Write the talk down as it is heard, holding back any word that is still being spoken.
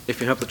If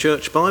you have the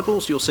church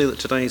Bibles, you'll see that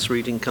today's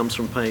reading comes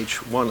from page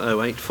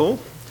 1084,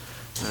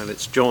 and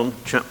it's John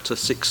chapter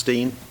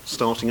 16,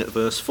 starting at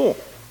verse 4.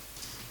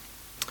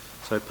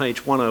 So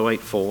page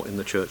 1084 in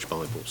the church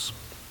Bibles.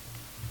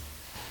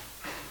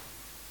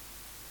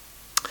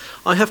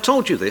 I have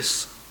told you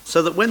this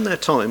so that when their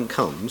time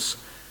comes,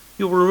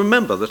 you will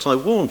remember that I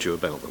warned you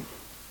about them.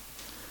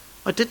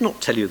 I did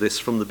not tell you this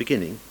from the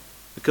beginning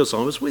because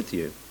I was with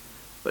you,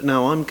 but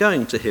now I'm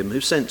going to him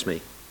who sent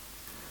me.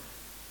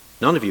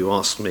 None of you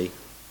asked me,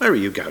 "Where are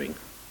you going?"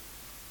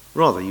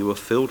 Rather, you are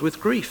filled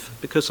with grief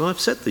because I've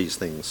said these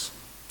things.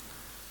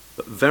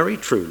 But very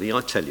truly,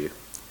 I tell you,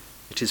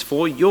 it is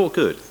for your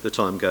good that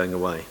I'm going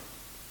away.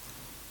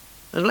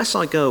 Unless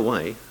I go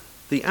away,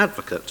 the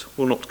advocate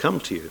will not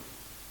come to you.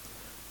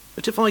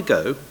 But if I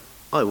go,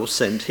 I will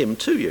send him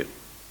to you.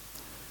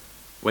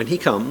 When he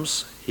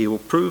comes, he will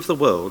prove the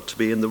world to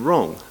be in the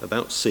wrong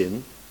about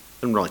sin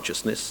and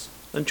righteousness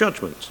and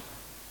judgment.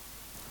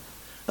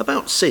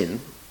 About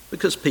sin,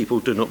 because people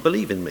do not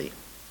believe in me.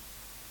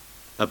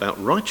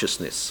 About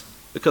righteousness,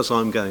 because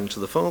I'm going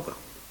to the Father,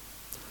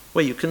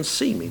 where you can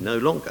see me no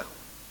longer.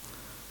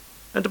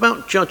 And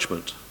about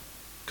judgment,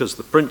 because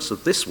the prince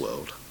of this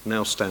world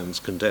now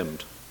stands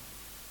condemned.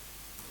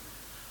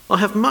 I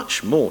have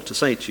much more to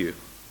say to you,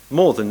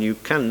 more than you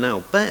can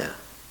now bear.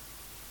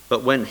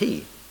 But when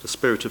he, the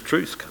Spirit of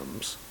truth,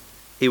 comes,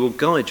 he will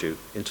guide you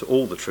into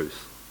all the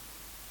truth.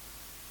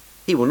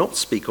 He will not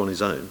speak on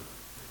his own.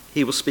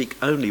 He will speak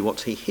only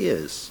what he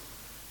hears,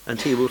 and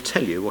he will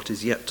tell you what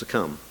is yet to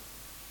come.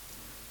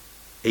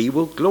 He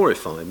will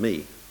glorify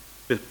me,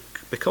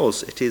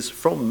 because it is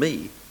from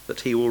me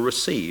that he will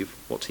receive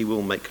what he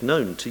will make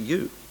known to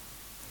you.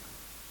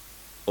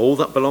 All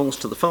that belongs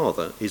to the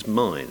Father is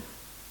mine.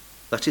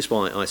 That is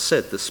why I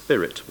said the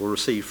Spirit will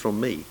receive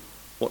from me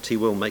what he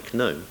will make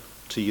known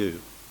to you.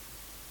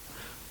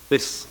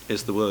 This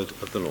is the word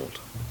of the Lord.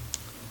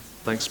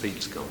 Thanks be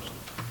to God.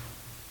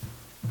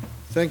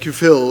 Thank you,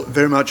 Phil,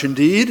 very much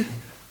indeed.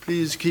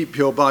 Please keep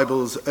your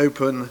Bibles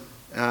open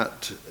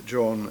at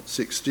John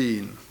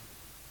 16.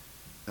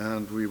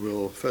 And we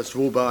will first of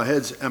all bow our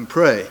heads and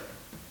pray.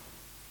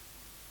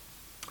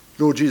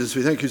 Lord Jesus,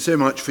 we thank you so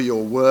much for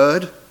your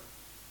word,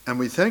 and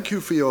we thank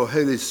you for your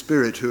Holy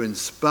Spirit who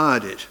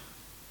inspired it.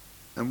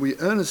 And we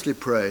earnestly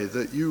pray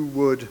that you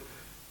would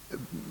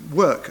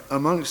work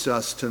amongst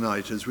us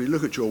tonight as we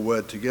look at your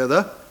word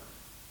together.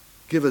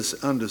 Give us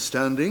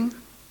understanding,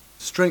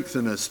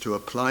 strengthen us to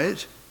apply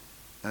it,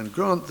 and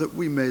grant that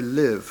we may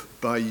live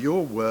by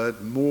your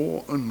word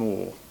more and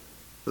more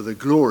for the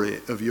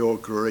glory of your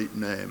great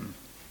name.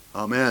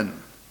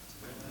 Amen.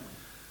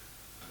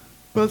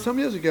 Well, some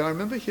years ago, I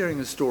remember hearing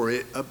a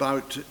story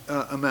about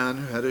a man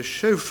who had a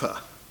chauffeur.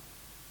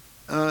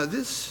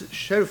 This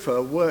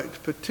chauffeur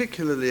worked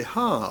particularly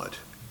hard.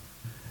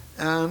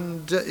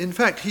 And in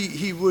fact,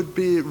 he would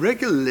be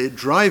regularly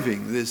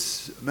driving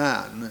this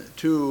man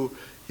to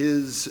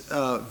his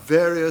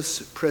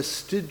various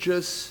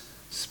prestigious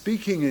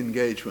speaking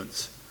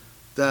engagements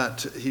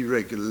that he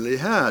regularly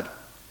had.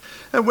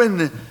 And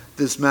when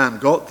this man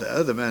got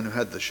there, the man who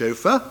had the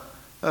chauffeur,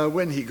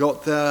 when he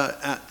got there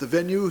at the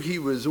venue, he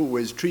was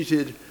always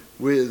treated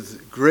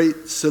with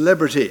great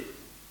celebrity.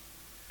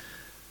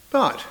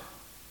 But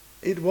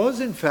it was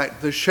in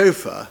fact the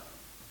chauffeur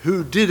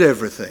who did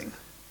everything,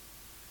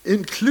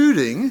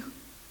 including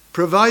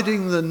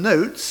providing the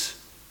notes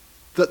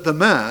that the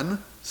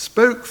man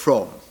spoke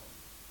from.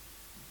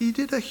 He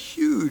did a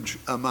huge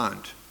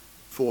amount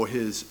for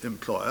his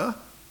employer,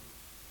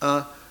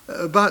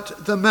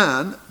 but the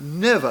man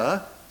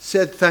never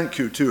said thank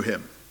you to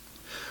him.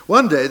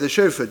 One day the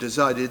chauffeur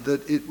decided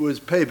that it was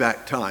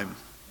payback time,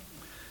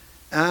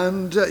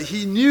 and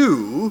he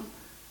knew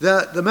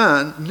that the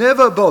man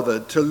never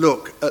bothered to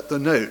look at the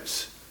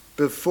notes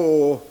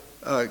before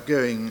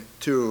going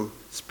to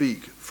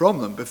speak from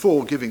them,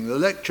 before giving the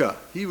lecture.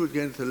 He would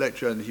go into the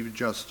lecture and he would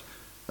just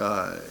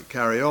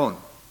carry on.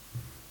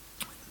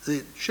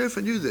 The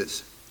chauffeur knew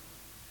this.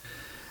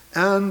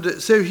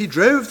 And so he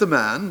drove the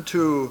man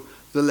to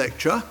the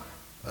lecture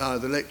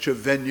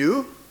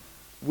venue,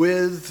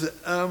 with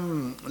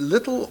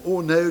little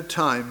or no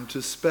time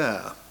to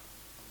spare.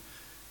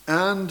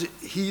 And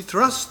he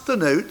thrust the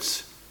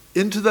notes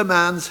into the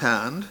man's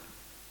hand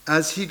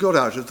as he got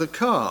out of the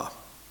car.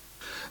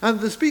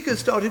 And the speaker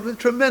started with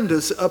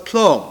tremendous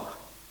aplomb.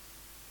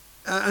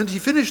 And he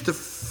finished the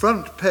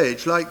front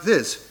page like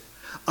this: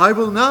 "I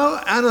will now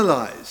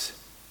analyze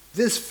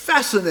this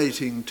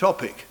fascinating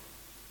topic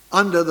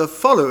under the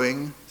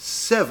following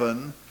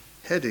 7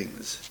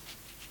 headings."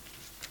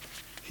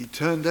 He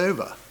turned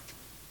over,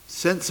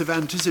 sense of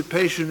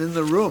anticipation in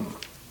the room.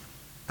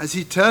 As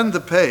he turned the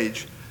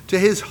page, to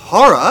his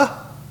horror,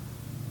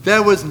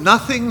 there was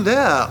nothing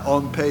there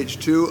on page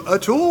 2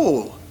 at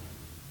all.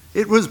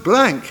 It was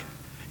blank,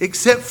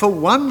 except for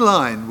one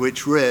line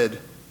which read,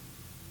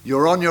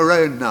 "You're on your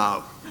own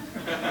now."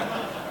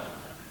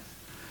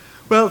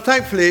 Well,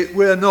 thankfully,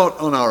 we're not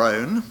on our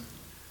own,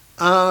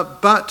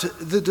 but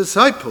the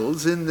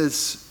disciples in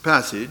this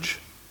passage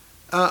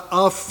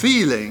are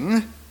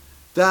feeling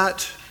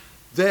that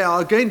they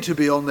are going to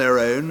be on their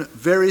own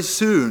very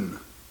soon.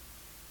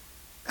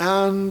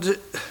 And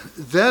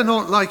they're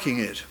not liking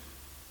it.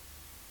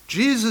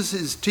 Jesus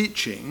is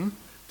teaching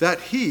that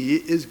he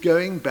is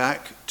going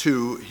back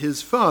to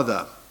his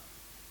Father.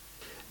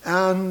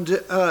 And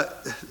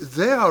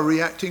they are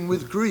reacting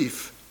with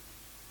grief.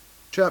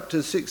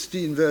 Chapter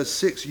 16, verse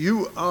 6,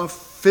 you are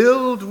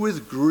filled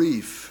with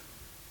grief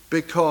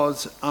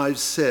because I've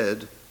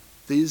said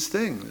these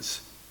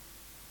things.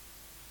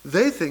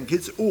 They think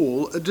it's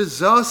all a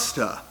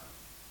disaster.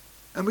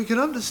 And we can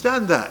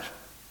understand that.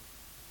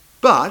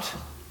 But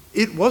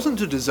it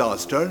wasn't a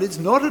disaster, and it's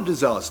not a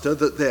disaster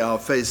that they are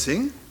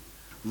facing.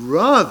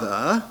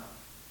 Rather,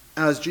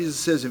 as Jesus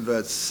says in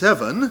verse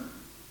 7,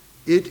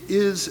 it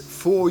is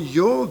for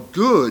your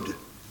good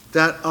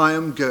that I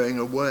am going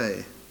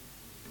away.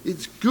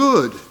 It's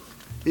good,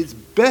 it's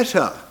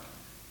better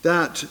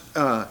that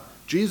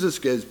Jesus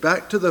goes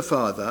back to the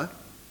Father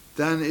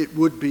than it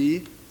would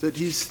be that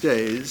he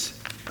stays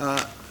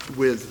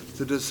with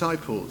the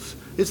disciples.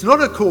 It's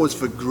not a cause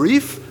for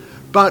grief,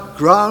 but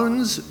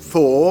grounds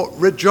for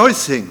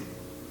rejoicing.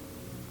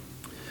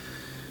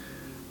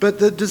 But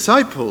the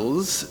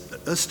disciples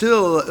are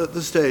still at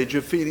the stage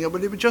of feeling,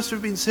 well, it would just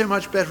have been so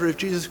much better if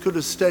Jesus could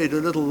have stayed a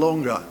little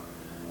longer.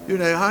 You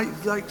know,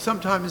 like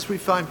sometimes we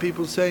find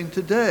people saying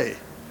today,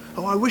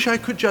 oh, I wish I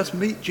could just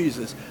meet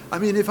Jesus. I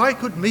mean, if I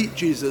could meet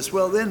Jesus,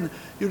 well then,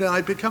 you know,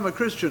 I'd become a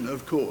Christian,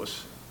 of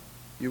course.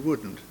 You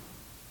wouldn't.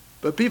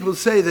 But people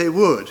say they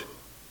would.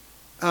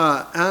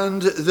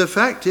 And the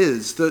fact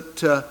is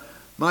that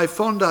my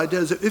fond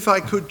ideas that if I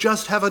could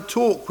just have a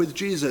talk with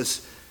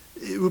Jesus,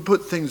 it would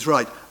put things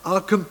right, are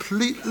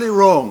completely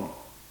wrong,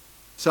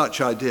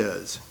 such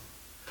ideas.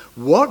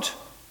 What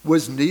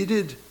was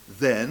needed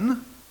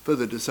then for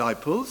the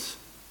disciples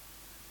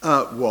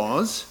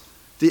was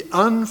the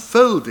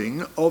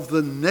unfolding of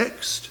the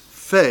next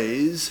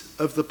phase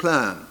of the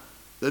plan,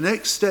 the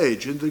next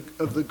stage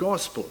of the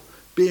gospel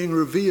being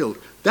revealed.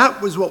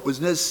 That was what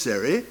was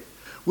necessary.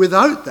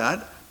 Without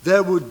that,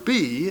 there would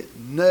be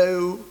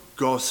no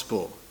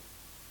gospel.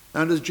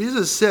 And as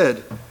Jesus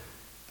said,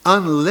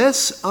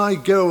 unless I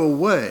go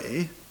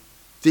away,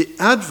 the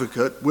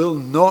advocate will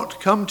not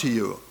come to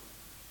you.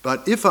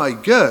 But if I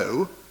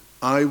go,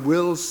 I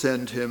will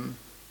send him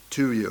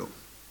to you.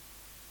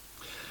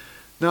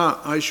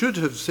 Now, I should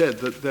have said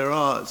that there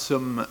are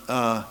some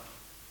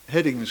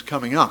headings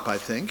coming up, I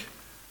think.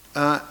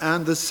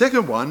 And the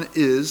second one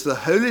is the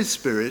Holy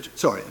Spirit.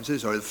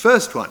 The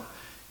first one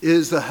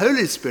is the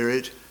Holy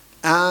Spirit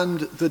and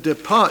the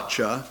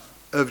departure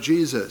of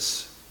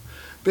Jesus.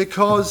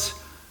 Because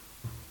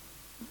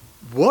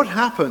what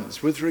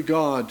happens with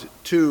regard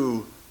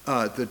to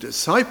the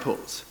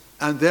disciples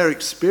and their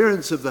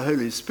experience of the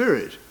Holy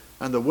Spirit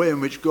and the way in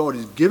which God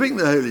is giving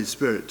the Holy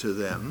Spirit to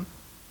them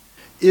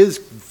is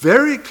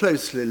very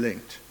closely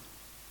linked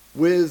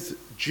with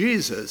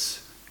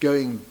Jesus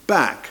going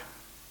back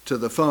to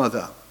the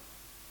Father.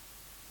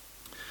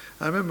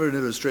 I remember an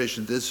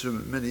illustration of this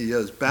from many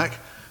years back,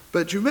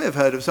 but you may have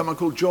heard of someone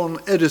called John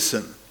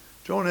Edison.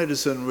 John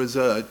Edison was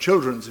a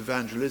children's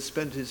evangelist,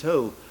 spent his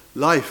whole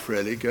life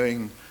really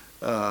going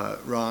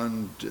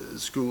around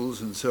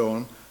schools and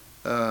so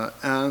on,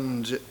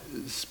 and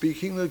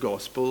speaking the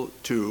gospel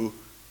to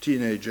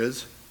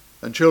teenagers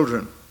and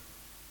children.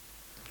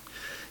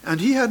 And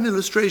he had an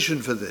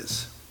illustration for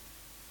this,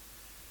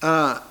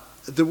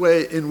 the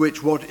way in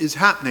which what is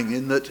happening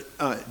in that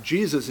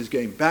Jesus is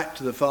going back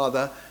to the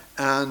Father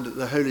and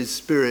the Holy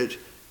Spirit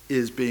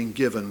is being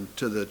given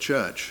to the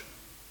church.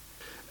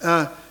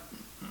 It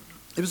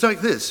was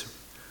like this.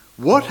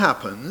 What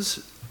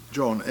happens,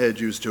 John Ed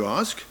used to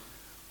ask,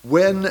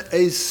 when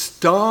a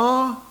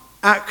star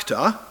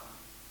actor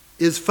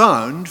is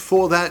found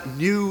for that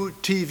new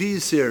TV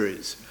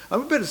series? I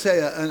would better say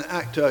an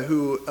actor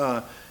who,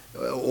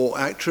 or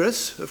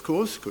actress, of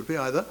course, could be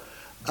either.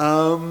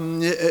 I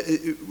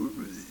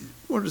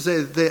want to say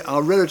that they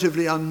are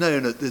relatively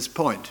unknown at this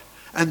point.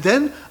 And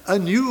then a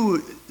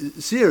new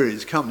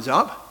series comes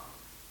up,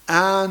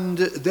 and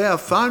they are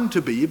found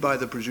to be, by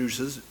the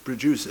producers,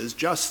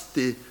 just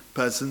the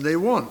person they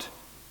want.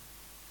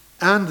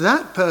 And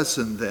that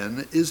person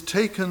then is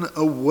taken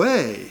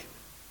away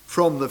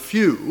from the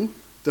few,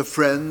 the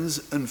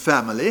friends and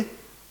family,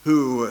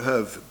 who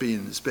have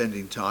been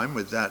spending time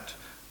with that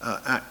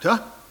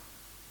actor.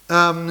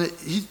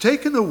 He's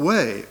taken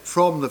away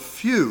from the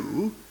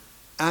few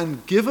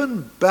and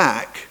given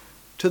back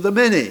to the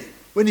many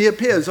when he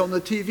appears on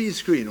the TV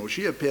screen, or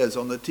she appears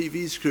on the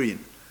TV screen.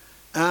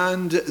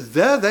 And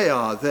there they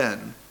are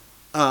then,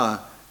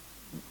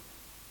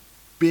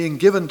 being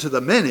given to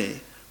the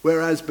many,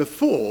 whereas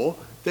before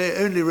they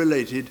only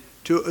related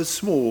to a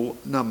small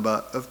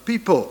number of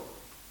people.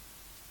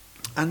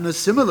 And in a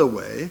similar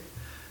way,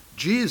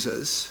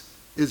 Jesus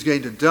is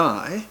going to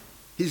die,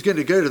 he's going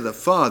to go to the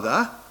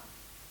Father,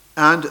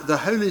 and the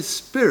Holy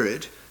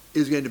Spirit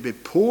is going to be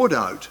poured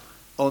out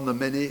on the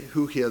many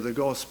who hear the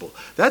gospel.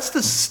 That's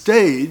the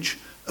stage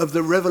of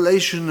the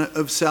revelation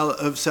of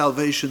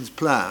salvation's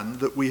plan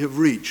that we have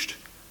reached.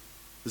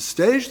 The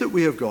stage that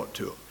we have got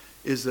to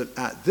is that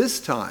at this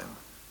time,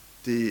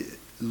 The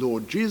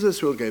Lord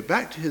Jesus will go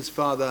back to his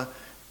Father,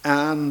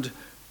 and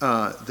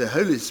the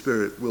Holy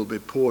Spirit will be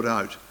poured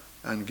out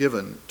and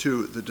given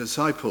to the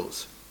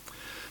disciples.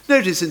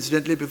 Notice,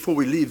 incidentally, before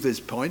we leave this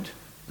point,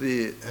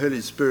 the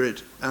Holy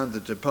Spirit and the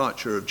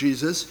departure of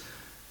Jesus,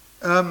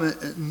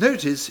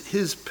 notice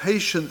his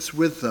patience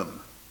with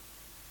them.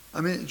 I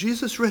mean,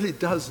 Jesus really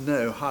does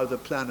know how the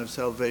plan of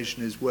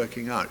salvation is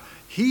working out.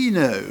 He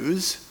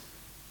knows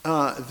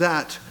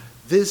that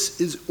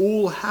this is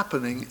all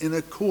happening in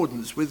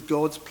accordance with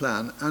God's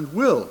plan and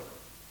will.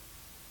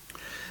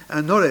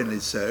 And not only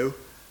so,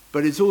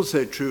 but it's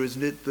also true,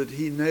 isn't it, that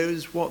he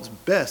knows what's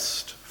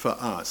best for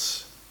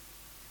us.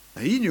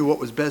 Now, he knew what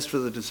was best for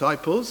the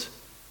disciples,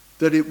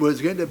 that it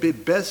was going to be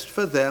best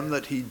for them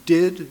that he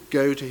did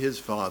go to his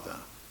Father,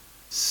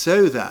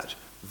 so that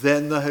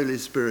then the Holy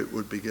Spirit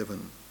would be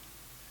given.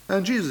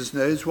 And Jesus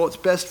knows what's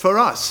best for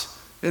us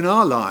in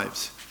our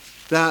lives,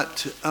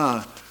 that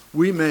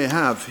we may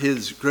have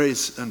his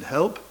grace and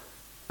help,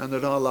 and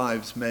that our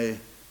lives may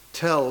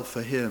tell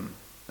for him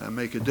and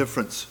make a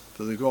difference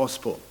for the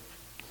gospel.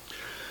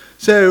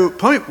 So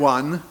point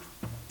 1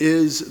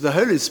 is the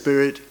Holy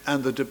Spirit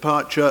and the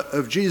departure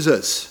of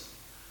Jesus.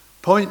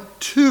 Point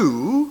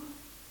 2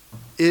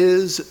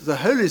 is the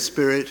Holy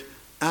Spirit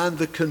and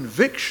the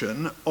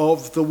conviction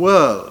of the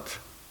world.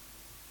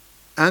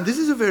 And this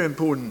is a very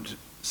important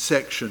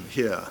section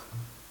here,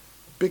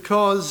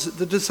 because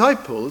the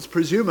disciples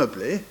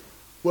presumably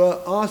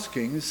were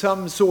asking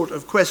some sort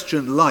of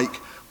question like,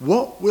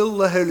 what will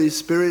the Holy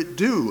Spirit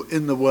do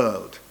in the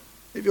world?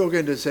 If you're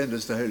going to send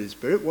us the Holy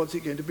Spirit, what's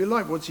he going to be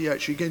like? What's he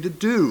actually going to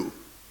do?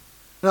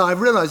 Now, I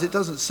realize it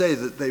doesn't say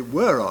that they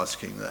were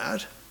asking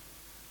that,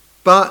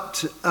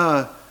 but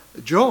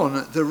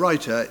John, the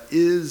writer,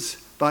 is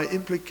by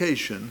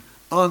implication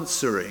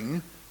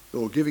answering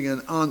or giving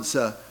an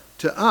answer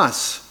to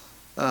us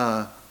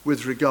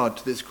with regard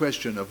to this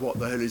question of what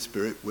the Holy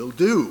Spirit will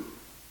do.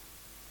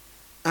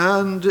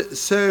 And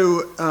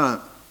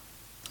so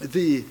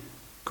the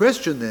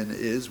question then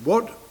is,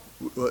 what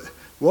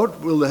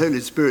will the Holy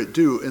Spirit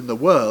do in the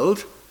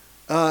world?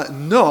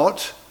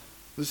 Not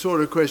the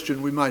sort of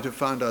question we might have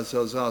found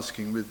ourselves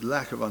asking with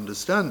lack of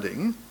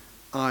understanding,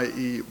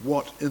 i.e.,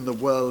 what in the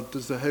world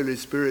does the Holy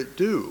Spirit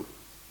do?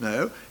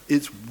 No,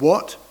 it's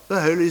what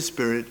the Holy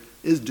Spirit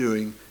is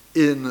doing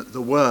in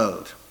the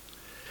world.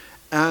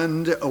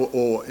 And,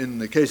 or in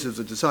the case of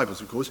the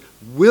disciples, of course,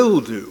 will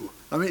do.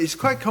 I mean, it's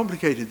quite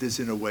complicated, this,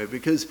 in a way,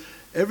 because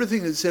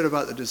everything that's said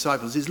about the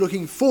disciples is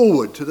looking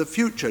forward to the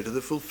future, to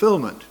the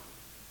fulfillment.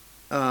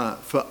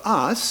 For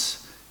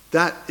us,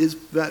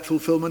 that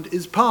fulfillment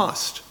is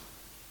past,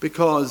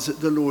 because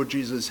the Lord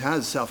Jesus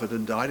has suffered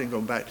and died and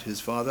gone back to his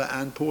Father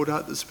and poured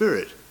out the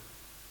Spirit.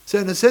 So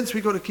in a sense,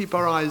 we've got to keep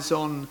our eyes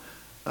on,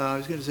 I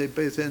was going to say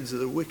both ends of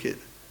the wicket.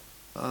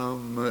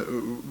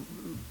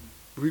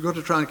 We've got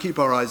to try and keep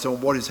our eyes on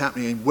what is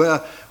happening and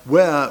where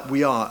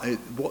we are, at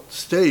what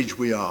stage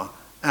we are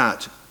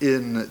at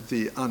in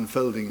the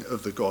unfolding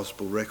of the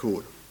gospel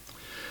record.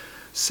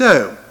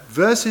 So,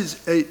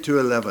 verses 8 to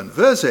 11.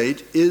 Verse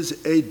 8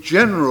 is a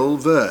general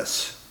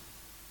verse.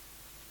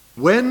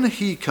 When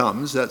he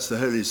comes, that's the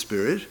Holy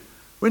Spirit,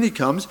 when he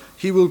comes,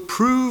 he will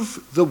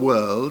prove the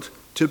world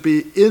to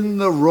be in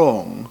the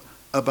wrong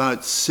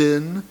about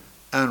sin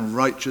and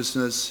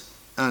righteousness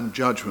and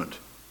judgment.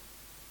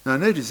 Now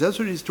notice, that's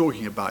what he's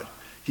talking about.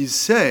 He's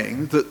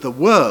saying that the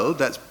world,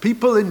 that's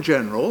people in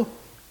general,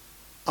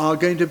 are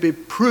going to be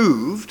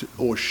proved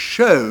or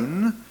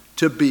shown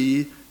to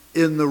be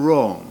in the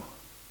wrong.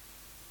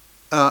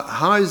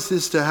 How is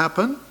this to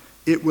happen?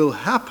 It will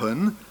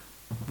happen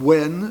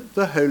when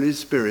the Holy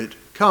Spirit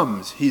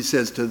comes, he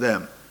says to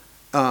them.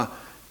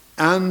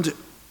 And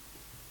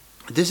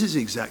this is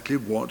exactly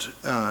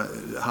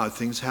how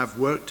things have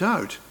worked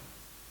out.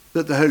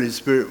 That the Holy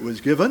Spirit was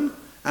given,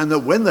 and that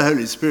when the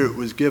Holy Spirit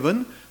was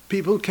given,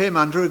 people came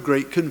under a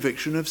great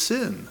conviction of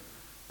sin.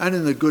 And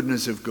in the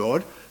goodness of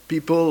God,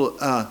 people,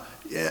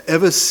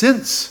 ever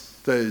since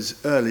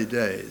those early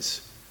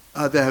days,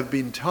 there have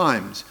been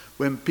times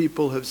when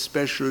people have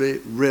specially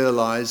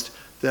realized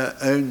their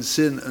own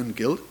sin and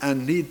guilt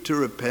and need to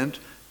repent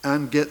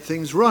and get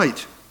things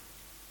right.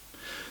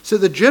 So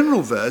the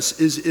general verse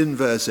is in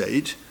verse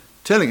 8,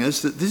 telling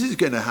us that this is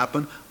going to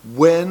happen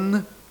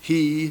when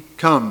he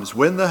comes,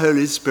 when the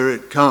Holy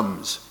Spirit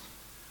comes.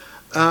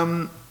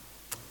 And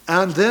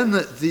then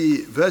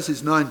the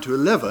verses 9 to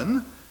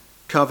 11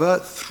 cover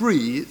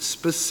three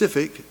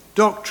specific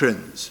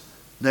doctrines,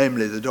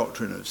 namely the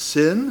doctrine of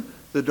sin,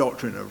 the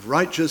doctrine of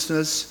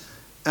righteousness,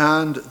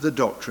 and the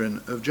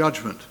doctrine of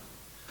judgment.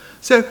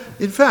 So,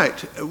 in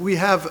fact, we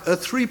have a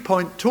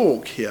 3-point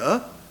talk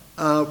here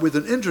with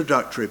an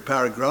introductory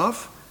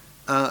paragraph,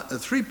 a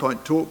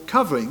 3-point talk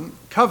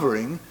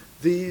covering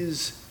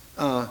these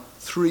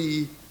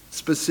three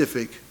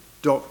specific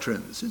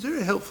doctrines. It's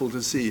very helpful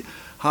to see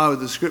how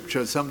the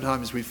scripture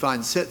sometimes we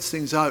find sets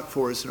things out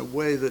for us in a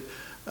way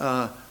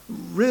that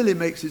really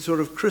makes it sort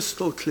of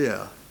crystal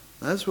clear.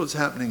 That's what's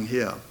happening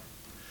here.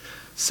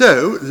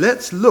 So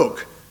let's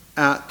look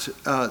at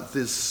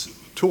this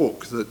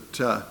talk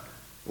that,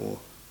 or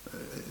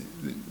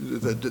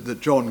that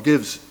John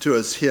gives to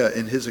us here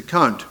in his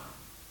account.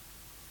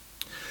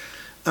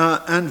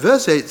 And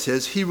verse 8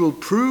 says, he will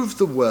prove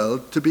the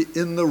world to be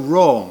in the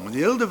wrong.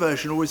 The older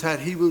version always had,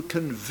 he will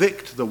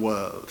convict the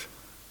world.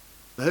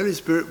 The Holy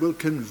Spirit will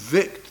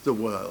convict the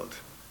world.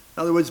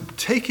 In other words,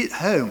 take it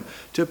home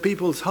to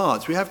people's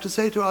hearts. We have to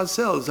say to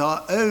ourselves,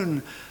 our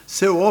own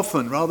so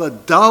often rather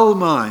dull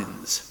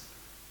minds,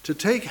 to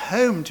take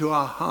home to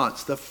our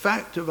hearts the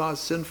fact of our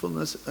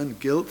sinfulness and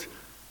guilt,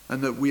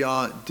 and that we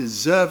are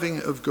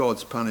deserving of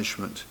God's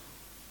punishment.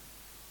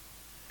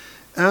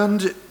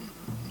 And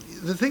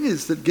the thing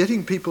is that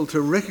getting people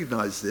to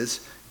recognize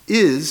this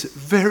is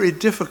very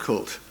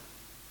difficult.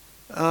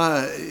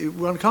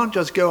 One can't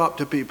just go up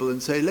to people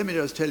and say, let me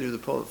just tell you the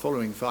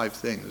following 5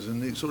 things,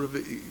 and they sort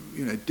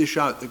of dish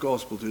out the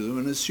gospel to them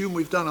and assume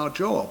we've done our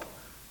job.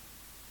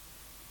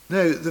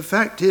 No, the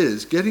fact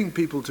is, getting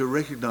people to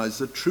recognize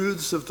the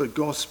truths of the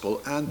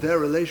gospel and their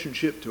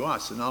relationship to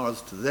us and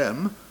ours to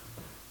them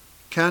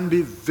can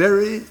be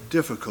very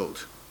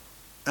difficult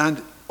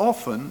and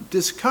often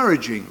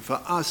discouraging for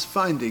us,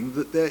 finding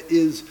that there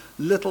is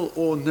little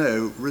or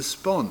no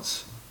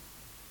response.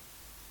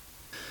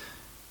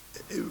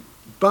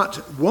 But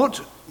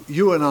what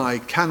you and I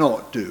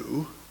cannot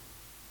do,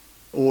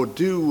 or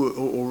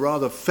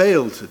rather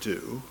fail to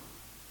do,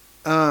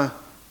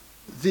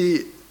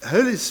 the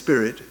Holy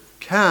Spirit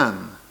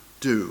can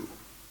do.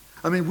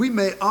 I mean, we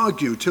may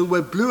argue till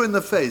we're blue in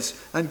the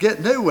face and get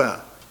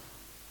nowhere,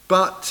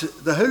 but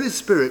the Holy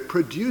Spirit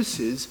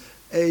produces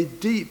a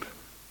deep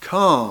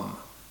calm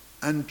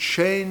and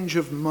change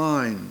of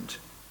mind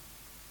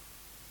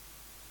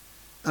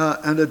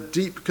and a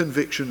deep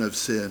conviction of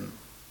sin.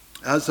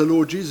 As the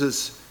Lord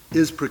Jesus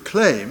is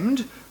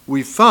proclaimed,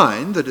 we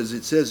find that, as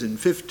it says in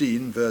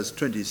 15 verse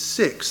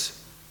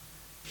 26,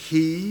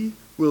 he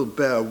will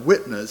bear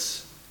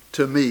witness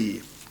to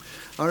me.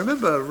 I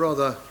remember a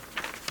rather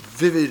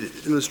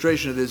vivid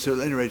illustration of this, at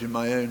any rate in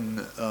my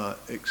own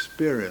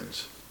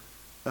experience.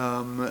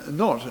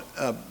 Not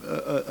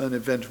an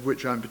event of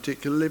which I'm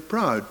particularly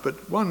proud,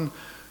 but one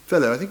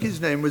fellow, I think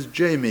his name was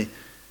Jamie,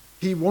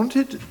 he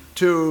wanted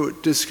to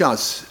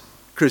discuss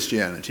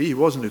Christianity. He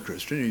wasn't a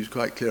Christian, he was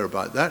quite clear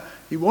about that.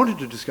 He wanted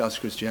to discuss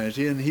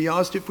Christianity, and he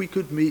asked if we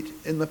could meet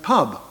in the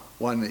pub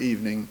one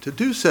evening to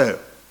do so.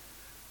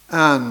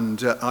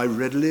 And I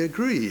readily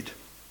agreed.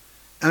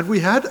 And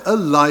we had a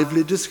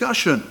lively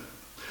discussion.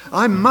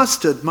 I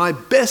mustered my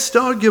best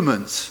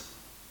arguments,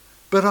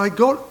 but I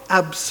got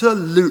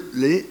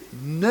absolutely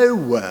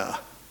nowhere.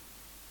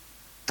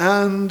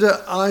 And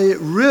I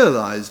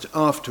realized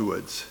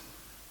afterwards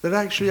that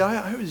actually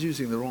I was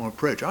using the wrong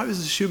approach. I was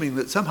assuming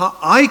that somehow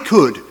I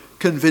could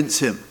convince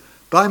him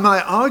by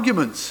my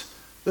arguments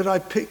that I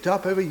picked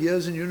up over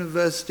years in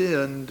university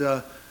and,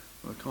 I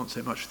can't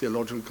say much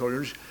theological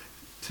college,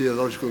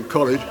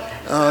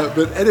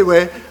 but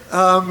anyway,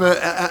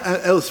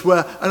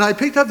 elsewhere. And I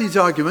picked up these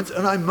arguments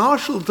and I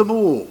marshaled them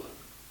all.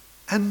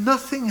 And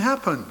nothing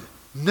happened.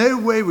 No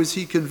way was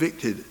he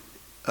convicted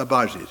of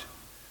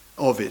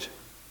it.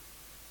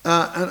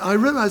 And I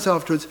realized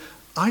afterwards,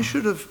 I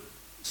should have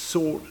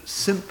sought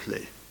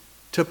simply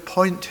to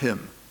point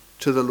him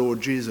to the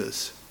Lord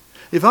Jesus.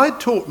 If I'd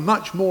talked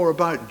much more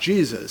about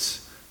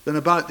Jesus than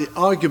about the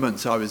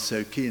arguments I was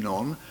so keen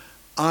on,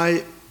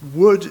 I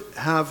would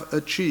have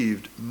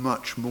achieved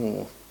much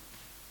more.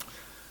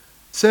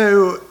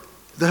 So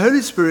the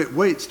Holy Spirit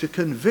waits to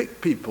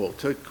convict people,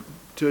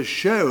 to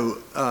show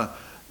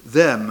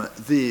them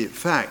the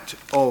fact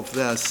of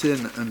their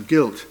sin and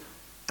guilt.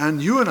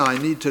 And you and I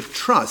need to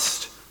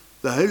trust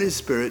the Holy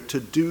Spirit to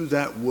do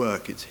that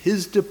work. It's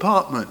his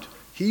department.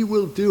 He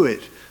will do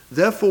it.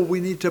 Therefore,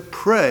 we need to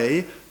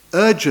pray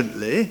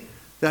urgently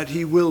that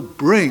he will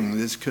bring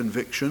this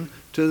conviction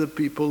to the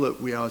people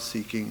that we are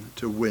seeking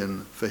to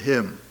win for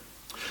him.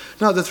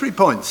 Now, the 3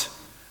 points.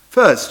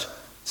 First,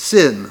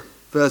 sin,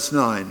 verse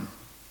 9.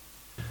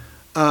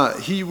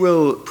 He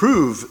will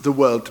prove the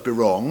world to be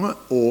wrong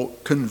or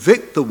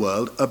convict the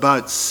world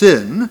about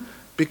sin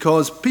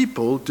because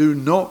people do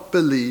not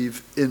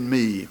believe in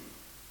me.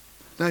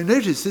 Now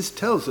notice this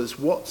tells us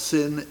what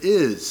sin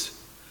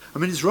is. I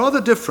mean, it's rather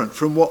different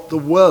from what the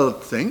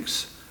world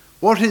thinks.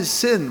 What is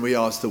sin, we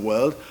ask the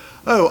world?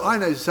 Oh, I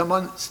know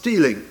someone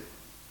stealing.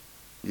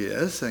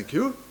 Yes, thank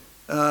you.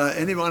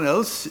 Anyone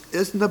else?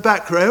 Yes, in the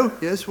back row.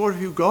 Yes, what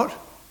have you got?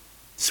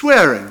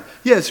 Swearing.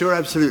 Yes, you're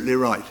absolutely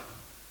right.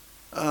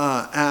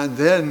 And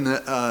then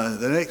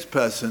the next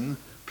person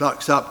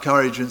plucks up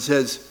courage and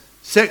says,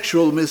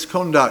 sexual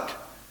misconduct.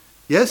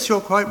 Yes,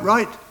 you're quite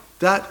right.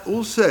 That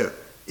also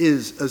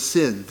is a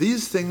sin.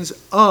 These things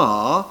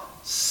are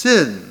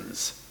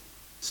sins.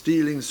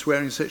 Stealing,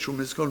 swearing, sexual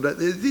misconduct.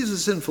 These are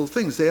sinful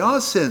things. They are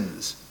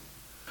sins.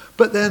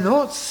 But they're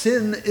not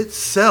sin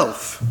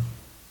itself.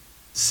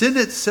 Sin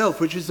itself,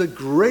 which is the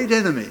great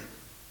enemy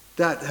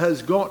that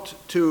has got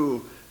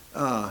to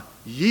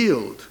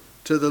yield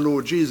to the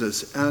Lord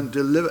Jesus and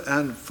deliver,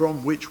 and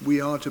from which we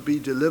are to be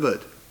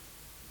delivered.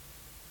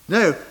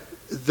 No,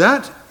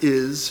 that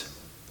is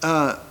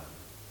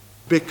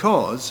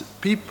because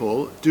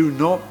people do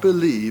not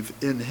believe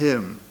in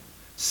him.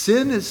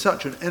 Sin is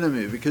such an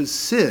enemy because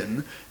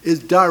sin is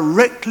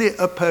directly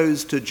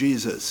opposed to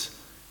Jesus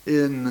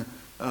in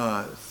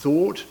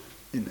thought,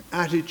 in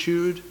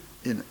attitude,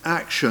 in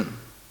action,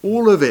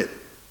 all of it.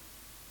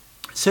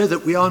 So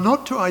that we are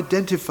not to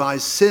identify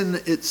sin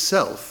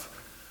itself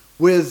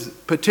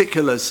with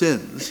particular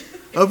sins,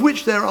 of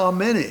which there are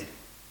many.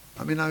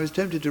 I mean, I was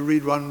tempted to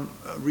read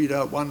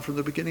out one from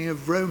the beginning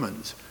of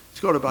Romans. It's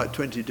got about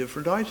 20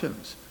 different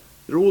items.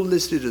 They're all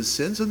listed as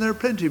sins, and there are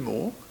plenty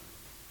more.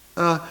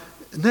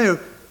 No,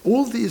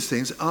 all these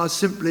things are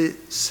simply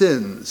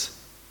sins.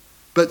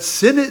 But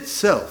sin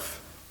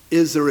itself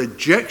is the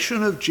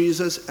rejection of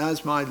Jesus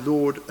as my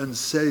Lord and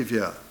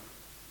Saviour.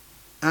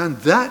 And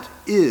that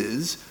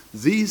is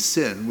the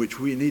sin which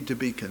we need to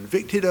be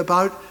convicted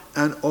about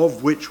and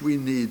of which we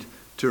need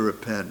to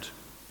repent.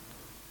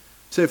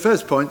 So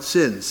first point,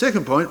 sin.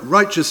 Second point,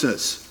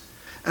 righteousness.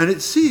 And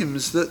it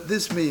seems that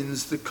this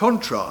means the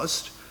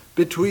contrast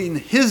between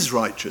his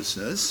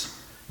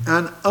righteousness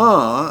and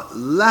our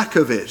lack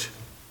of it.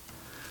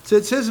 So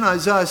it says in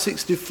Isaiah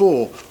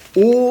 64,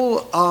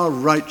 all our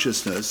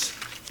righteousness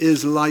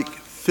is like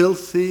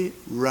filthy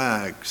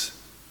rags.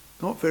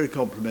 Not very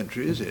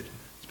complimentary, is it?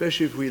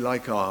 Especially if we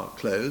like our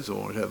clothes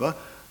or whatever.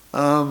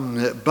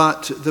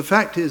 But the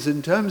fact is,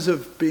 in terms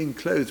of being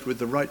clothed with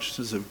the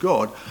righteousness of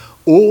God,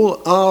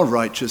 all our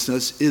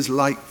righteousness is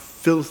like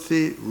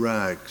filthy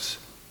rags.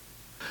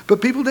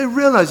 But people don't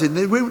realize it,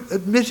 they won't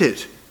admit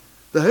it.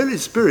 The Holy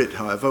Spirit,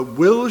 however,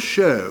 will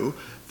show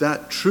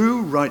that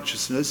true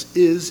righteousness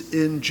is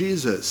in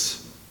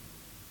Jesus.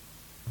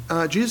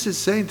 Jesus is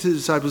saying to the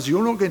disciples,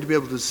 you're not going to be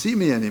able to see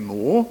me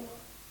anymore.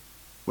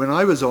 When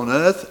I was on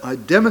earth, I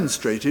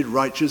demonstrated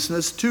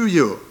righteousness to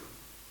you.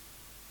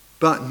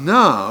 But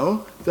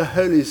now the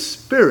Holy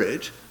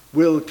Spirit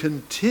will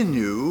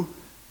continue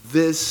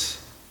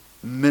this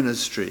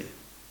ministry.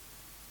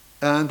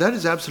 And that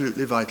is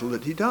absolutely vital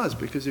that he does,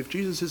 because if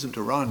Jesus isn't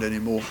around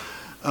anymore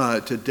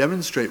to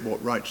demonstrate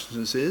what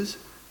righteousness is,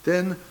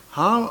 then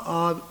how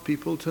are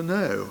people to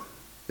know?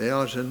 They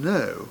are to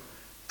know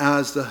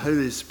as the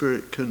Holy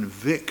Spirit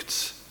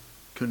convicts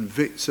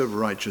of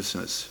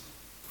righteousness.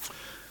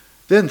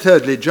 Then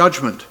thirdly,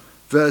 judgment,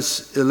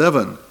 verse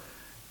 11.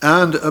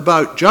 And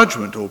about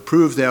judgment, or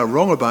prove they are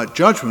wrong about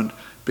judgment,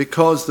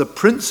 because the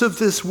prince of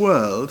this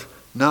world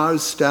now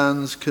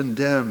stands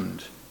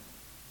condemned.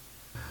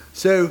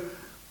 So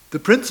the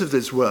prince of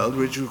this world,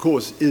 which of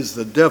course is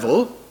the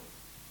devil,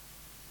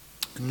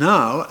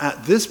 now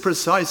at this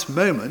precise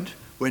moment,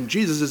 when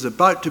Jesus is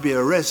about to be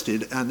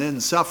arrested and then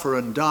suffer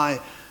and die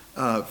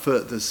for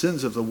the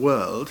sins of the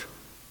world,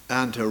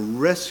 and to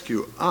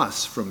rescue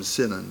us from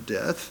sin and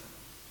death,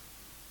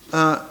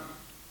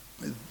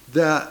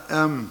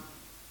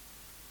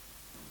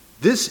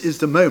 this is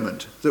the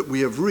moment that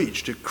we have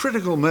reached, a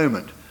critical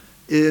moment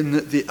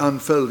in the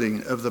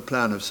unfolding of the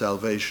plan of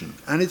salvation.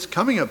 And it's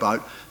coming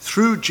about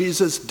through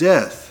Jesus'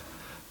 death.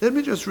 Let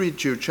me just read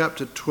to you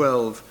chapter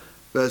 12,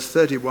 verse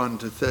 31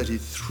 to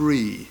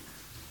 33,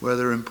 where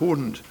there are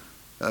important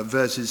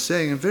verses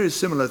saying a very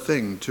similar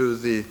thing to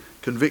the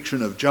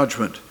conviction of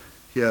judgment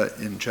here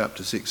in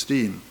chapter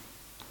 16.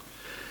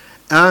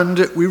 And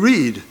we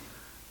read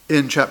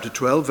in chapter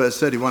 12, verse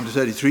 31 to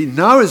 33,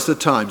 now is the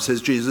time,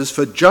 says Jesus,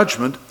 for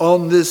judgment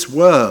on this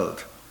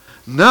world.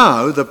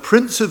 Now the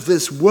prince of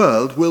this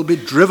world will be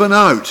driven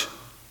out.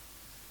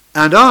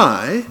 And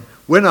I,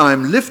 when I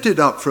am lifted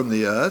up from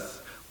the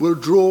earth, will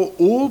draw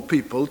all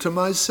people to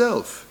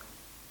myself.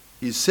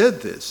 He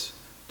said this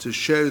to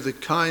show the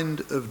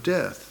kind of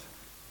death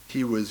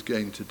he was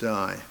going to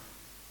die.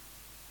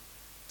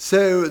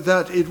 So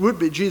that it would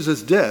be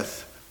Jesus'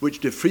 death which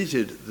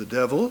defeated the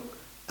devil,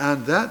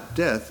 and that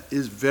death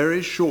is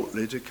very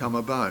shortly to come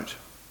about.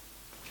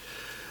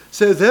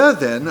 So there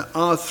then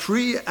are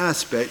three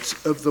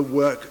aspects of the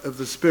work of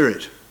the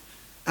Spirit.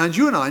 And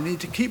you and I need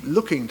to keep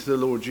looking to the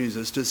Lord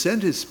Jesus to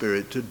send his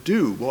Spirit to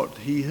do what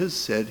he has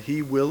said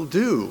he will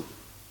do.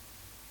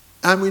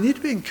 And we need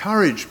to be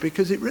encouraged,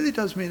 because it really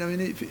does mean,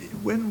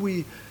 when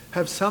we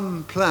have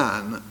some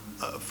plan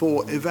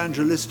for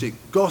evangelistic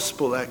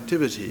gospel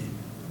activity,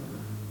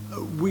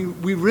 we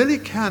really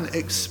can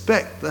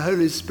expect the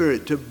Holy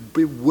Spirit to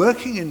be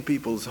working in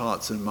people's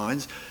hearts and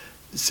minds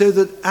so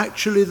that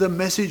actually the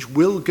message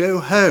will go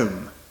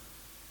home,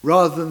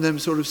 rather than them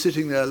sort of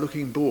sitting there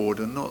looking bored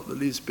and not the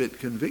least bit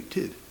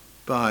convicted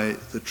by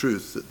the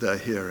truth that they're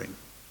hearing.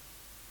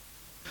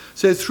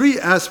 So three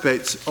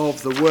aspects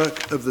of the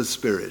work of the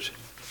Spirit: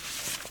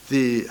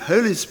 the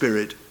Holy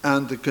Spirit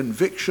and the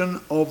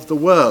conviction of the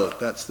world.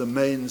 That's the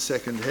main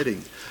second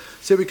heading.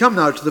 So we come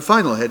now to the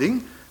final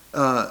heading,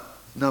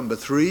 number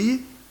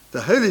 3,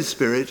 the Holy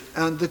Spirit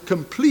and the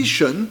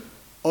completion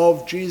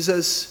of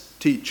Jesus'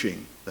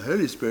 teaching. The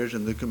Holy Spirit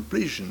and the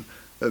completion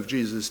of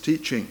Jesus'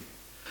 teaching.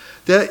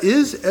 There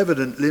is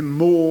evidently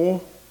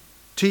more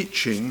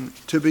teaching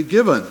to be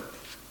given,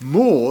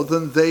 more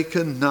than they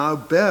can now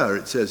bear,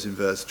 it says in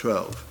verse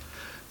 12.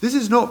 This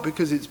is not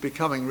because it's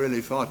becoming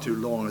really far too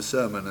long a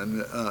sermon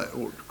and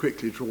ought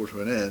quickly draw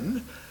to an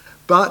end,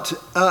 But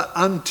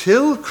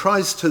until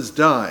Christ has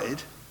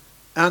died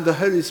and the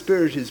Holy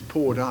Spirit is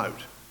poured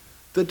out,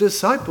 the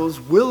disciples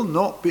will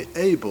not be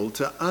able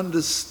to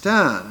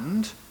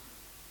understand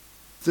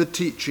the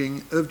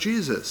teaching of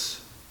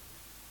Jesus.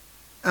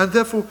 And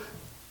therefore,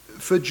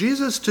 for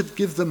Jesus to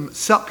give them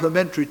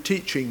supplementary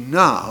teaching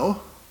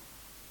now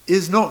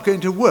is not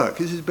going to work.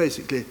 This is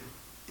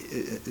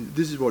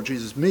what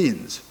Jesus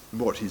means,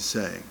 what he's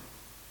saying.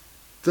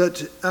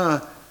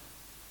 That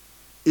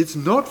it's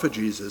not for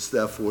Jesus,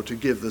 therefore, to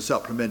give the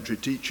supplementary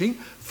teaching,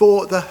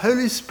 for the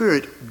Holy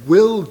Spirit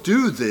will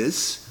do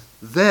this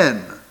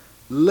then,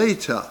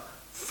 later,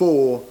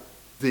 for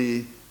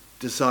the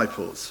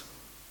disciples.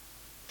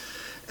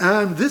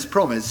 And this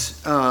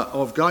promise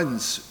of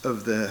guidance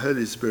of the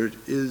Holy Spirit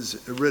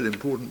is a really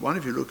important one.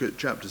 If you look at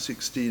chapter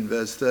 16,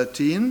 verse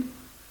 13,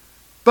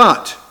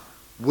 but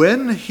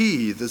when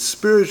he, the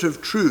Spirit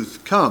of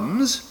truth,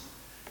 comes,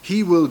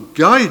 he will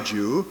guide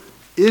you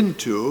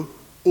into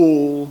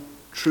all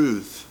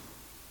truth.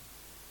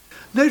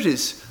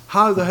 Notice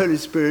how the Holy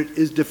Spirit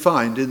is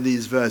defined in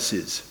these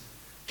verses.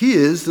 He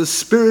is the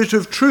Spirit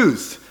of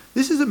truth.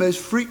 This is the most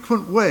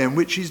frequent way in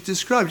which he's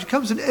described. It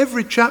comes in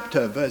every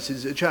chapter,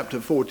 verses chapter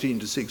 14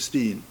 to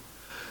 16.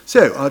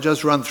 So I'll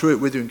just run through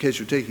it with you in case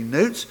you're taking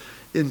notes.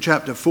 In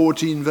chapter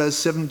 14, verse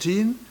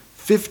 17,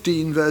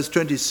 15, verse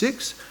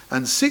 26,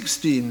 and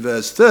 16,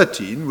 verse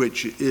 13,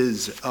 which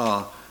is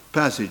our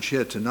passage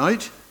here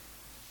tonight,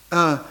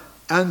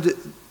 and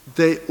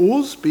they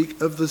all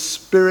speak of the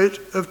Spirit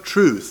of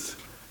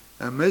truth,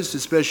 and most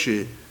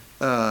especially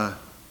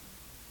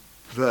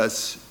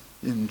verse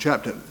in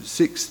chapter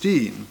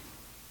 16,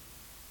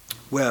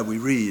 where we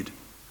read,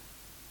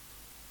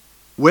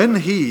 when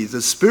he,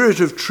 the Spirit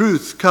of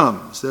truth,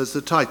 comes, there's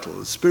the title,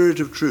 the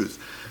Spirit of truth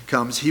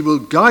comes, he will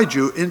guide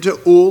you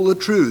into all the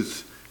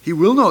truth. He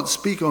will not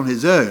speak on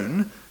his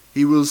own,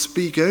 he will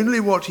speak only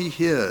what he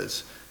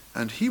hears,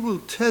 and he will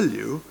tell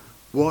you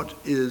what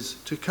is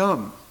to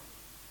come.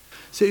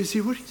 So you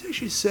see, what he's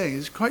actually saying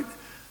is quite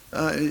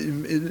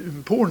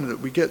important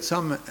that we get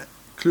some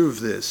clue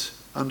of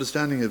this,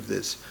 understanding of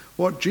this.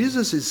 What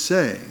Jesus is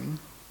saying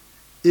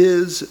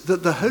is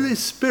that the Holy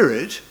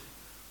Spirit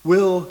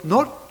will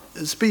not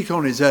speak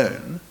on his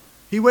own.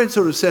 He won't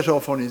sort of set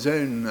off on his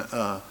own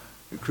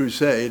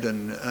crusade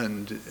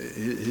and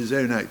his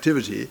own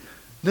activity.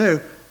 No,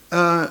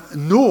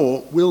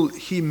 nor will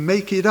he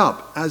make it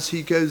up as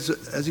he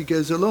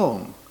goes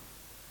along.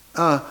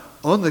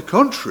 On the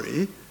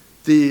contrary,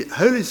 the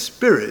Holy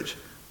Spirit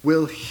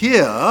will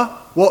hear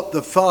what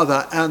the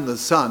Father and the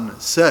Son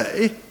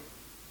say.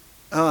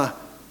 The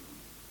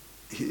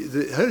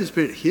Holy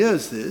Spirit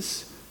hears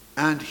this,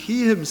 and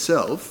he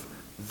himself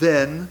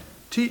then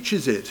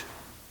teaches it.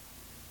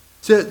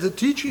 So the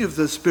teaching of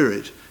the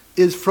Spirit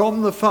is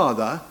from the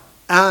Father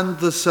and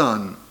the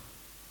Son.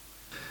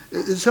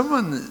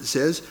 Someone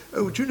says,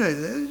 oh, do you know,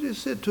 they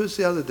said to us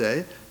the other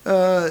day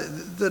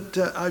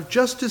that I've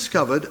just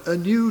discovered a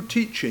new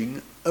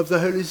teaching of the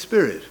Holy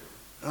Spirit.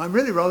 I'm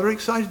really rather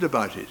excited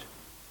about it.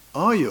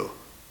 Are you?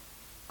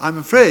 I'm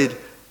afraid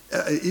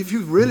if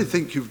you really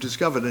think you've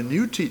discovered a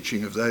new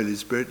teaching of the Holy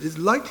Spirit, it's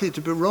likely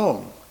to be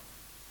wrong,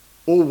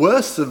 or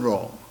worse than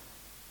wrong.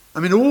 I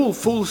mean, all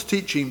false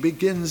teaching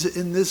begins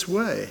in this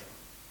way.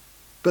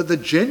 But the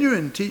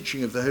genuine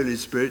teaching of the Holy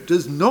Spirit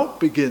does not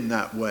begin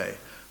that way.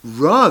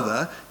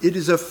 Rather, it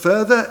is a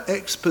further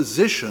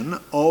exposition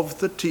of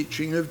the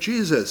teaching of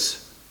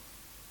Jesus.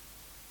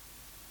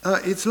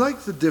 It's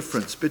like the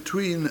difference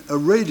between a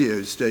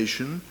radio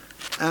station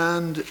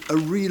and a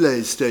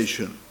relay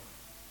station.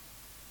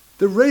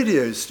 The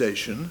radio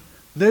station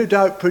no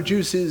doubt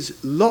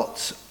produces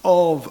lots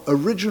of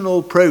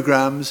original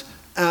programs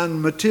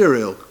and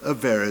material of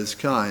various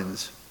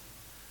kinds.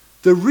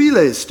 The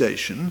relay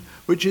station,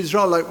 which is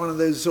rather like one of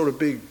those sort of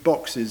big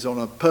boxes on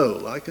a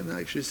pole, I can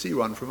actually see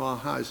one from our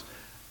house,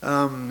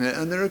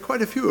 and there are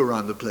quite a few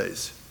around the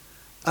place.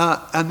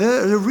 And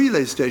they're a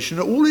relay station.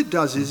 All it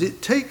does is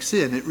it takes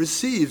in, it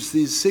receives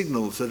these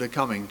signals that are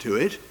coming to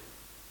it,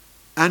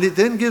 and it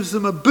then gives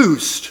them a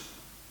boost.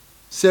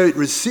 So it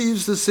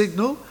receives the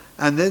signal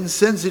and then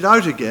sends it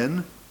out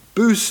again,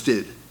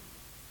 boosted.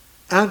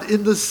 And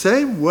in the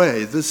same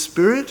way, the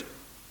Spirit,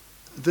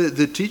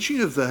 the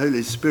teaching of the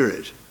Holy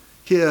Spirit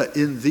here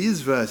in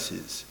these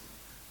verses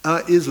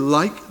is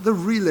like the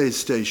relay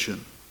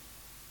station,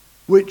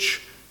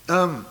 which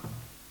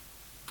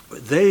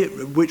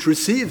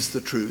receives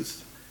the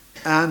truth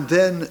and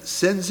then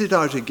sends it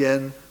out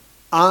again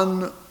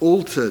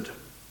unaltered.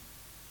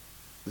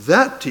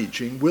 That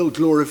teaching will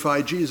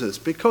glorify Jesus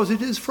because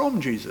it is from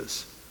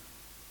Jesus.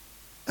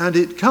 And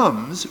it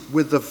comes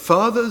with the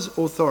Father's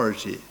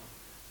authority.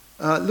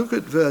 Look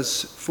at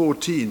verse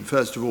 14,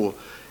 first of all.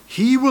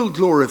 He will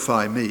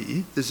glorify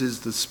me, this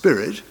is the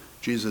Spirit,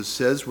 Jesus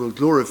says, will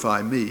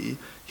glorify me.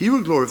 He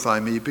will glorify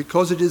me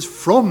because it is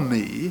from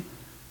me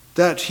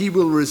that he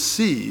will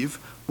receive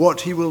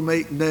what he will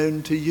make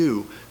known to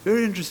you.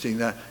 Very interesting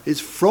that. It's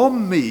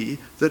from me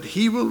that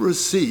he will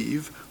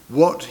receive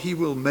what he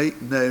will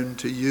make known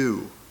to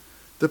you.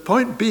 The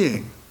point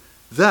being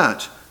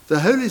that the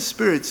Holy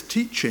Spirit's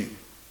teaching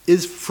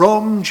is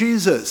from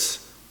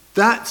Jesus.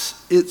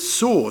 That's its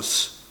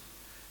source.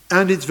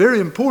 And it's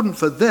very important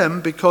for them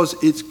because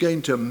it's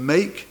going to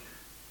make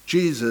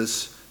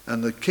Jesus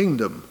and the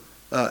kingdom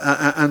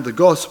and the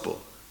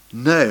gospel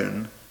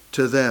known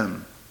to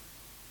them.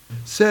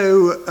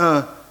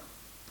 So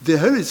the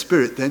Holy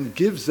Spirit then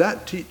gives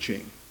that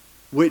teaching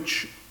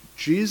which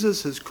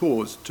Jesus has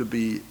caused to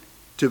be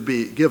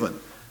given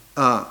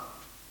to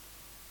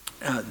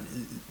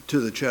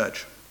the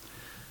church.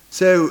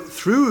 So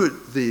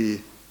through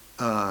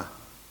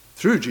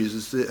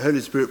Jesus, the Holy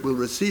Spirit will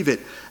receive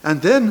it.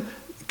 And then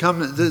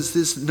there's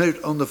this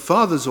note on the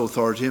Father's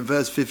authority in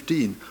verse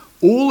 15.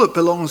 All that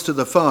belongs to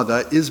the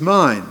Father is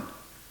mine.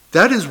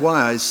 That is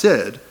why I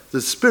said, the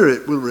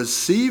Spirit will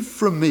receive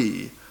from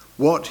me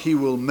what he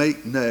will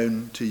make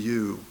known to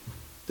you.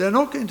 They're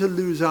not going to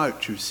lose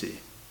out, you see,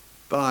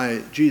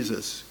 by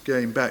Jesus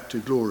going back to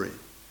glory.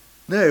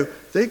 No,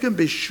 they can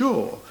be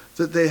sure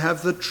that they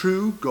have the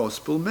true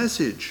gospel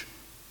message.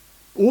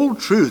 All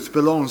truth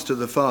belongs to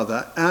the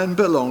Father and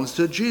belongs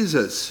to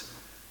Jesus,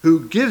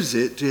 who gives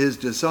it to his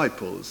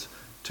disciples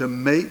to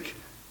make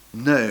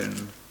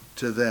known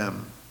to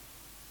them.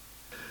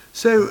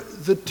 So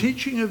the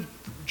teaching of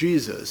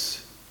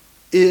Jesus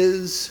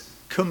is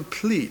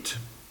complete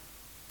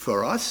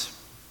for us.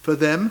 For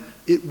them,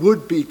 it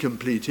would be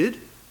completed.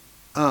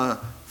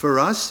 For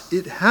us,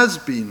 it has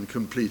been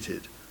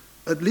completed,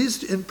 at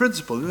least in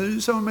principle.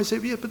 Someone may say,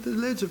 yeah, but there are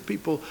loads of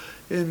people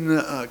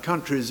in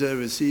countries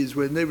overseas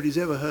where nobody's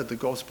ever heard the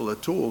gospel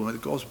at all, and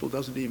the gospel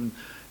doesn't even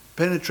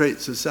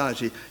penetrate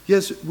society.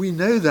 Yes, we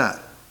know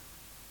that.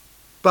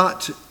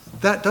 But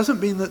that doesn't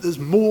mean that there's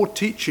more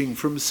teaching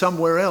from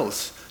somewhere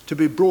else to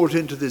be brought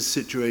into this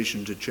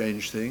situation to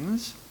change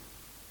things.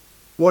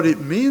 What it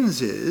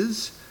means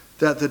is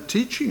that the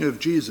teaching of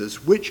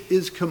Jesus, which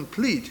is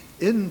complete,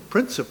 in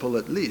principle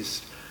at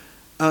least,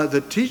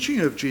 the teaching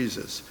of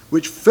Jesus,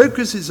 which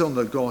focuses on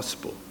the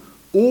gospel,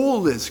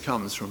 all this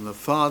comes from the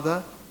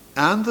Father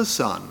and the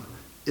Son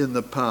in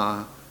the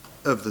power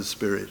of the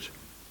Spirit.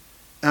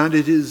 And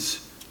it is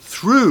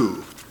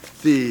through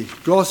the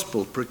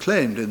gospel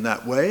proclaimed in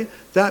that way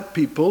that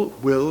people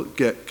will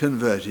get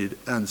converted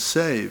and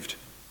saved.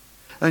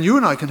 And you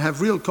and I can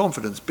have real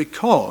confidence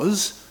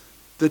because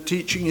the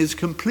teaching is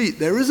complete.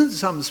 There isn't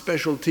some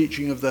special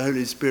teaching of the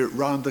Holy Spirit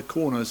round the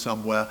corner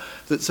somewhere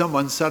that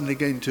someone's suddenly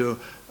going to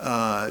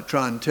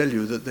try and tell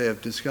you that they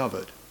have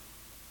discovered.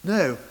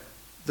 No,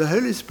 the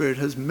Holy Spirit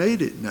has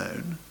made it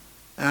known,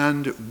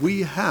 and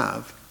we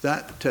have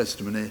that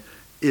testimony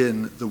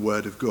in the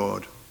Word of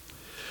God.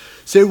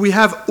 So we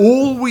have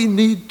all we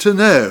need to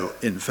know,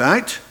 in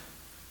fact.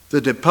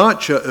 The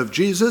departure of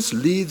Jesus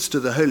leads to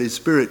the Holy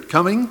Spirit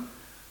coming.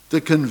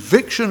 The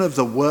conviction of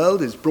the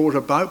world is brought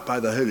about by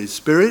the Holy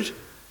Spirit,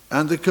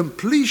 and the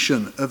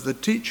completion of the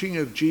teaching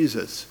of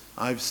Jesus.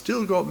 I've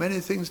still got many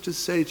things to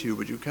say to you,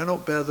 but you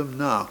cannot bear them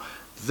now.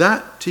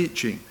 That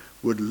teaching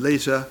would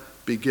later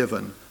be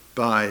given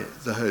by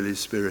the Holy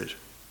Spirit.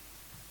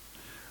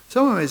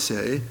 Someone may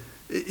say,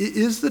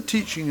 is the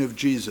teaching of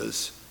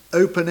Jesus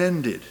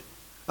open-ended?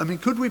 I mean,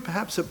 could we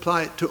perhaps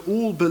apply it to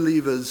all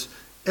believers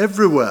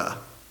everywhere?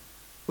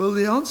 Well,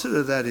 the answer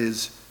to that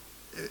is,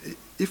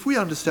 if we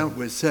understand what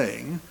we're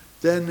saying,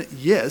 then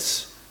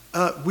yes,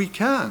 we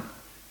can.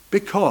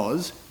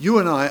 Because you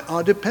and I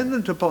are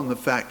dependent upon the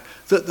fact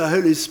that the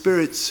Holy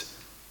Spirit's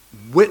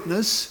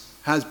witness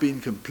has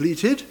been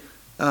completed,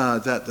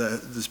 that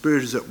the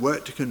Spirit is at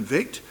work to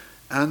convict,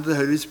 and the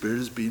Holy Spirit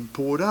has been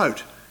poured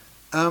out.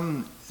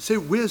 So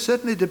we're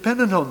certainly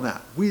dependent on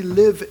that. We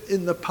live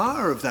in the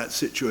power of that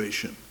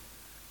situation.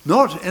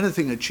 Not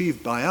anything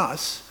achieved by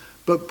us,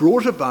 but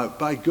brought about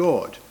by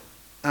God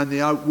and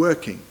the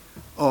outworking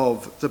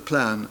of the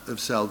plan of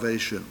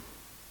salvation.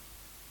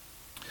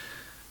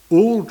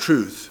 All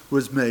truth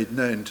was made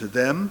known to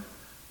them,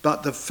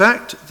 but the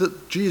fact that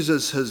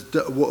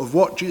of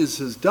what Jesus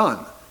has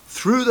done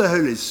through the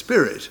Holy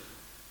Spirit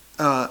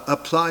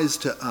applies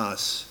to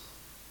us.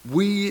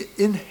 We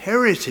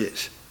inherit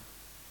it,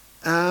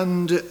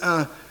 and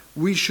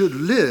we should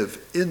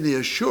live in the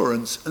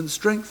assurance and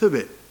strength of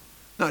it.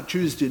 Now,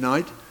 Tuesday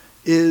night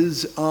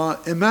is our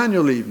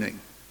Emmanuel evening,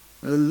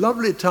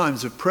 lovely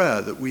times of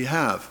prayer that we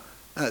have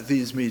at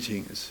these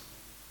meetings.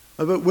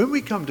 But when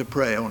we come to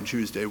pray on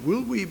Tuesday,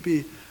 will we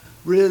be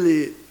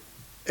really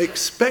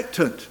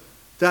expectant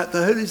that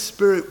the Holy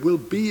Spirit will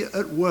be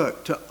at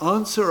work to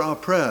answer our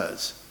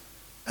prayers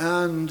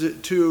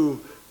and to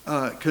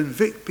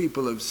convict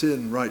people of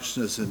sin,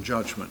 righteousness, and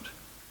judgment?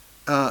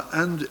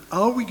 And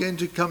are we going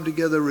to come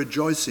together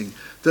rejoicing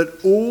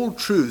that all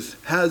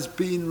truth has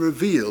been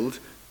revealed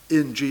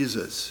in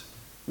Jesus?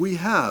 We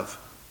have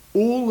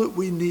all that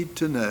we need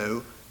to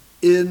know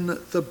in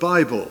the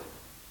Bible.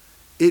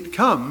 It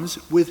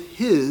comes with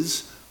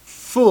his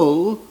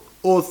full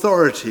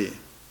authority.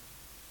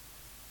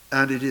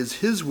 And it is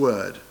his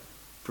word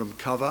from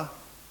cover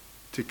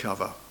to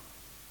cover.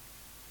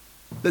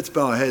 Let's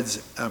bow our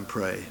heads and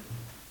pray.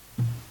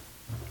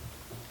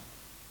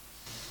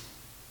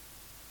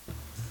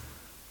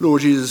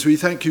 Lord Jesus, we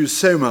thank you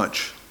so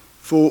much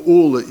for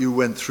all that you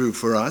went through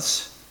for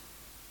us,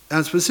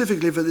 and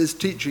specifically for this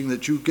teaching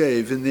that you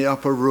gave in the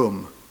upper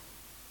room,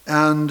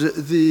 and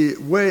the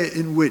way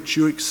in which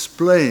you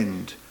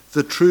explained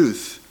the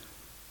truth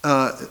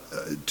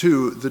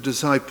to the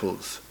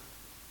disciples,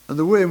 and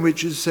the way in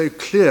which it's so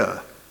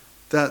clear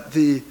that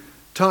the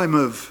time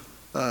of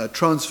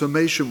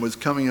transformation was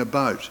coming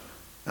about,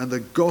 and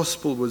the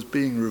gospel was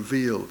being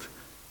revealed,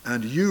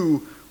 and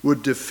you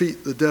would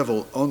defeat the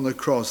devil on the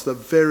cross the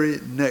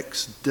very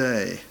next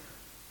day.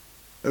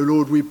 O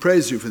Lord, we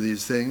praise you for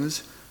these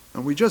things,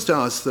 and we just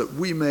ask that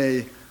we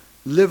may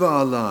live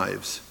our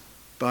lives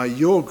by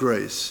your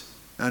grace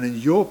and in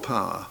your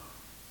power,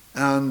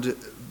 and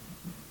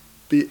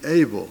be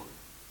able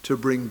to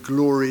bring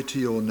glory to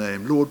your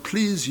name. Lord,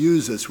 please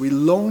use us. We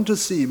long to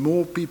see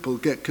more people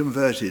get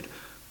converted.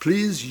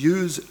 Please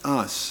use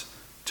us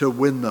to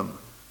win them.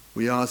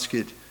 We ask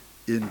it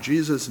in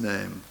Jesus'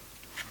 name.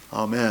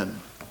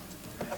 Amen.